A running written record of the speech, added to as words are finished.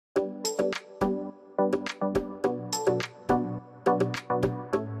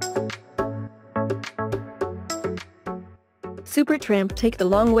Supertramp, take the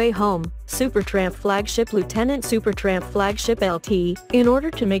long way home. Supertramp Flagship Lieutenant Supertramp Flagship LT. In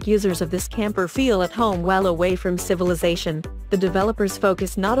order to make users of this camper feel at home while away from civilization, the developers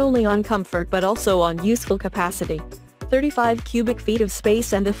focus not only on comfort but also on useful capacity. 35 cubic feet of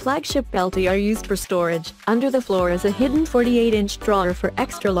space and the Flagship LT are used for storage. Under the floor is a hidden 48-inch drawer for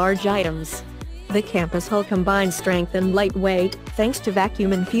extra-large items. The camper's hull combines strength and lightweight, thanks to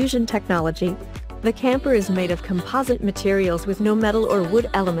vacuum infusion technology. The camper is made of composite materials with no metal or wood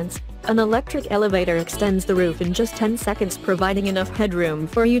elements. An electric elevator extends the roof in just 10 seconds, providing enough headroom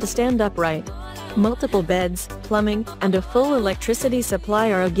for you to stand upright. Multiple beds, plumbing, and a full electricity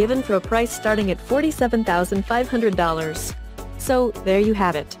supply are given for a price starting at $47,500. So, there you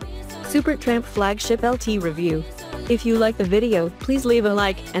have it. Supertramp Flagship LT review. If you like the video, please leave a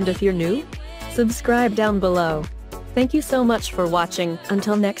like, and if you're new, subscribe down below. Thank you so much for watching.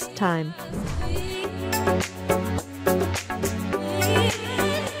 Until next time.